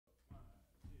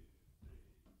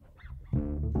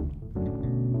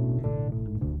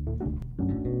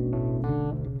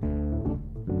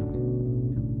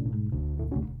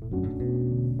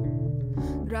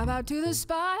Drive out to the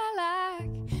spot I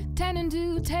like, tending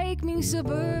to take me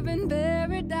suburban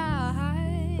paradise.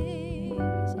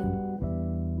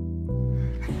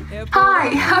 Hi,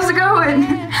 how's it going?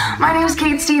 My name is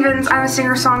Kate Stevens. I'm a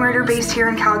singer-songwriter based here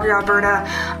in Calgary, Alberta.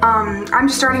 I'm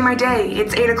just starting my day.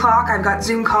 It's 8 o'clock. I've got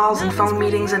Zoom calls and phone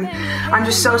meetings, and I'm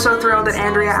just so thrilled that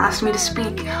Andrea asked me to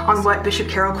speak on what Bishop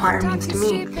Carroll Choir means to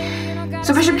me.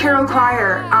 So Bishop Carroll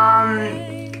Choir,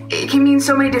 it can mean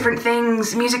so many different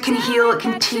things. Music can heal, it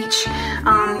can teach,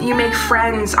 you make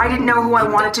friends. I didn't know who I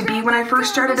wanted to be when I first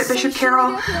started at Bishop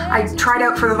Carroll. I tried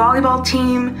out for the volleyball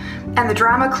team and the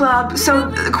drama club, so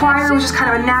the choir was just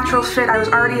kind of a natural fit. I was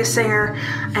already a singer,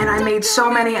 and I made so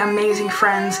many amazing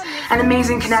friends and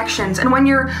amazing connections. And when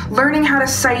you're learning how to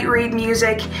sight read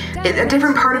music, a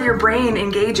different part of your brain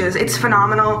engages. It's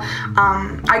phenomenal.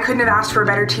 I couldn't have asked for a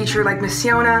better teacher like Miss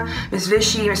Siona, Miss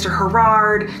Vichy, Mr.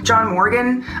 Herard, John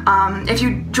Morgan. If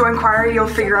you join choir, you'll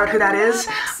figure out who that is.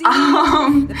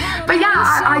 But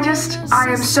yeah, I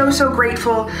am so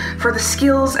grateful for the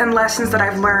skills and lessons that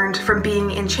I've learned from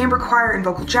being in chamber choir and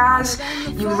vocal jazz.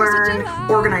 You learn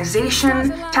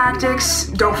organization tactics.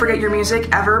 Don't forget your music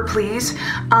ever, please.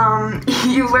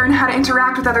 You learn how to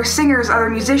interact with other singers, other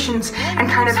musicians, and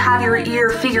kind of have your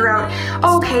ear figure out,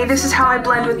 okay, this is how I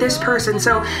blend with this person.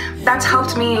 So that's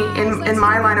helped me in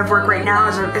my line of work right now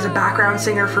as a background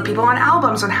singer for people on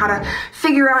albums, on how to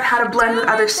figure out how to blend with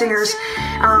other singers.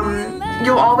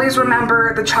 You'll always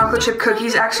remember the chocolate chip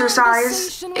cookies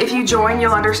exercise. If you join,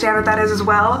 you'll understand what that is as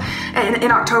well. And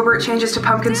in October, it changes to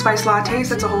pumpkin spice lattes.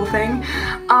 That's a whole thing.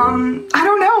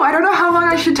 I don't know how long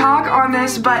I should talk on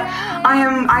this, but I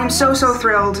am so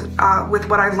thrilled with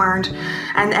what I've learned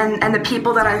and the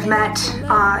people that I've met.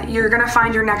 You're gonna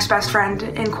find your next best friend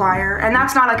in choir, and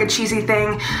that's not like a cheesy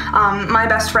thing. My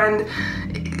best friend,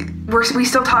 we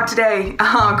still talk today,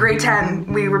 grade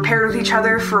 10. We were paired with each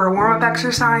other for a warm-up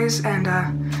exercise, and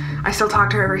I still talk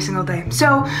to her every single day.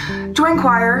 So join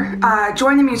choir,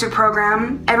 join the music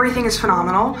program. Everything is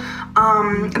phenomenal.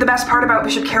 The best part about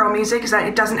Bishop Carroll music is that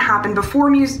it doesn't happen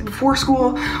before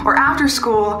school or after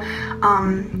school.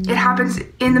 It happens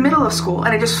in the middle of school,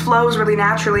 and it just flows really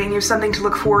naturally, and you have something to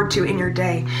look forward to in your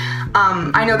day.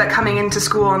 I know that coming into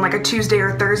school on like a Tuesday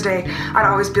or Thursday, I'd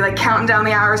always be like counting down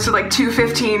the hours to like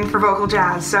 2:15 for vocal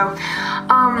jazz. So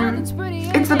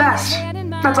it's the best.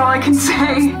 That's all I can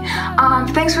say.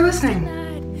 Thanks for listening.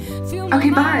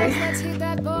 Okay, bye.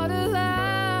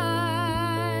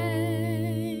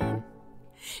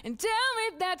 And tell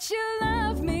me that you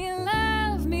love me,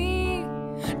 love me.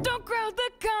 Don't crowd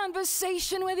the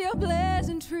conversation with your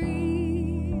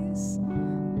pleasantries.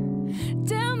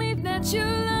 Tell me that you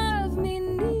love me,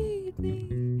 need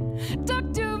me.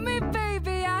 Talk to me,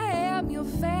 baby, I am your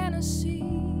fantasy.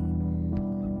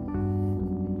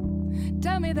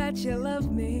 Tell me that you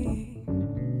love me.